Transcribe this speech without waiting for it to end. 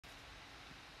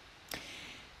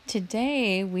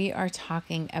Today we are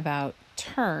talking about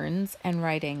turns and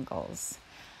right angles.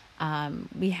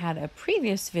 We had a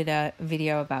previous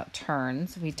video about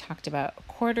turns. We talked about a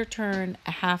quarter turn,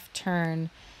 a half turn,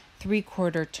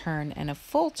 3/4 turn, and a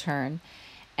full turn.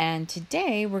 And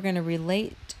today we're going to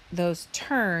relate those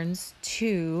turns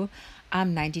to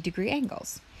 90-degree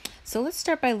angles. So let's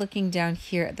start by looking down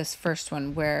here at this first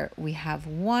one where we have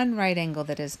one right angle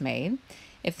that is made.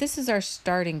 If this is our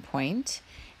starting point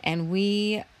and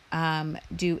we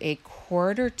do a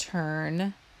quarter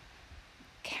turn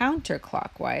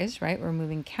counterclockwise, right? We're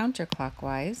moving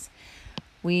counterclockwise.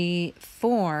 We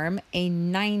form a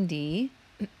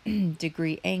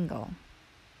 90-degree angle.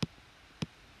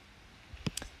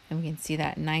 And we can see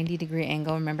that 90-degree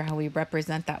angle. Remember how we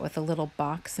represent that with a little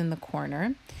box in the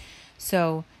corner.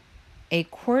 So a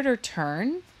quarter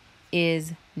turn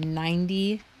is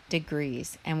 90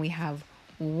 degrees, and we have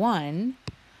one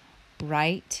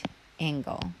right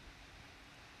angle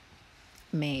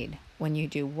made when you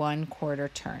do 1/4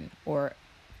 turn or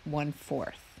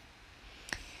 1/4.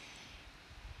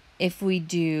 If we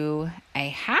do a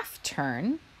half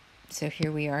turn, so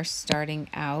here we are starting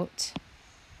out,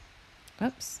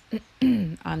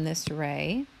 on this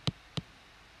ray.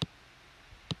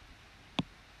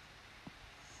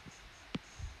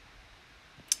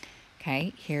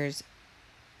 Okay, here's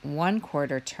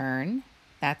 1/4 turn,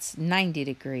 that's 90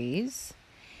 degrees.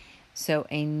 So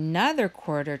another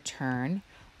quarter turn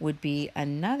would be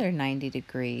another 90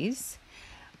 degrees.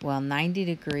 Well, 90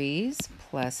 degrees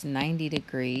plus 90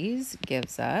 degrees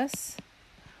gives us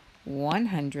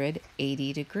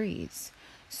 180 degrees.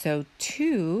 So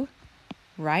two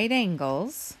right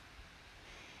angles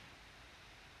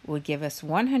would give us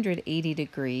 180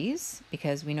 degrees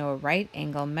because we know a right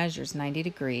angle measures 90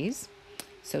 degrees.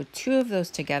 So two of those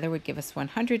together would give us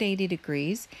 180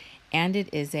 degrees, and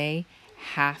it is a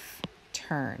half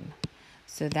turn.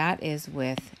 So that is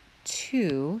with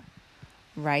two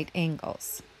right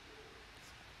angles.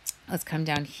 Let's come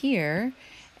down here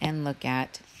and look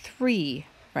at three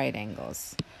right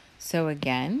angles. So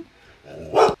again,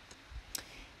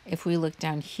 if we look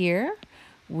down here,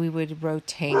 we would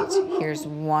rotate. Here's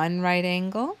one right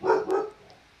angle,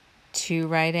 two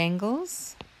right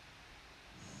angles,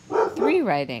 three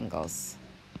right angles.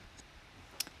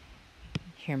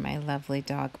 Hear my lovely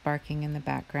dog barking in the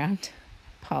background.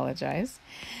 Apologize.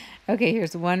 Okay,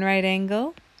 here's one right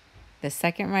angle, the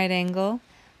second right angle,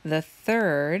 the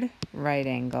third right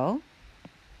angle.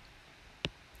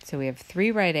 So we have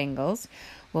three right angles.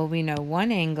 Well, we know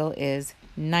one angle is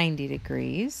 90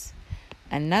 degrees,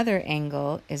 another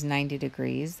angle is 90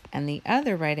 degrees, and the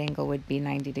other right angle would be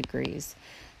 90 degrees.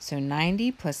 So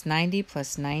 90 plus 90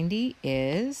 plus 90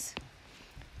 is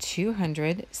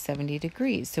 270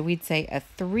 degrees. So we'd say a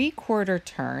 3/4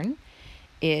 turn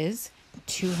is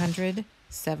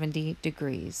 270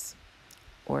 degrees,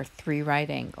 or three right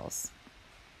angles.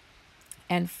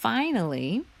 And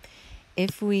finally,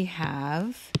 if we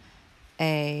have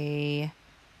a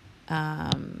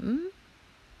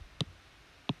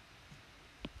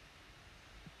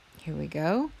here we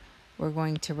go. We're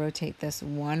going to rotate this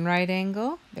one right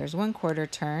angle. There's 1/4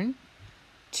 turn.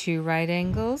 Two right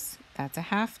angles, that's a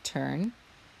half turn.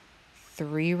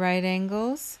 Three right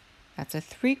angles, that's a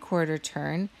 3/4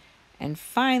 turn. And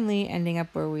finally, ending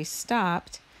up where we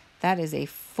stopped, that is a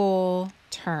full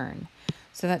turn.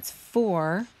 So that's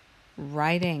four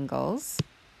right angles.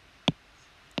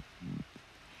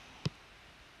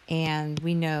 And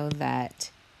we know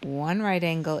that one right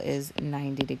angle is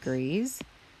 90 degrees.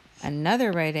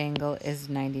 Another right angle is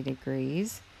 90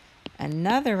 degrees.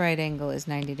 Another right angle is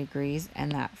 90 degrees.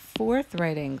 And that fourth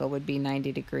right angle would be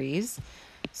 90 degrees.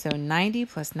 So 90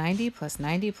 plus 90 plus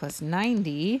 90 plus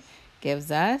 90 gives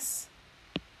us,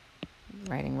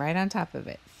 writing right on top of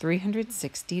it,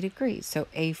 360 degrees. So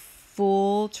a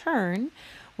full turn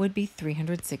would be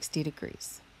 360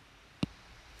 degrees.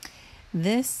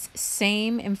 This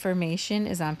same information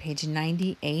is on page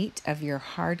 98 of your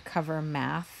hardcover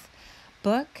math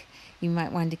book. You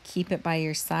might want to keep it by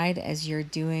your side as you're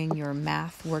doing your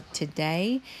math work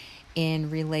today in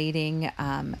relating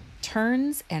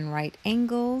turns and right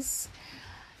angles.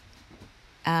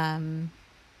 And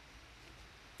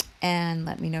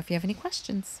let me know if you have any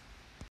questions.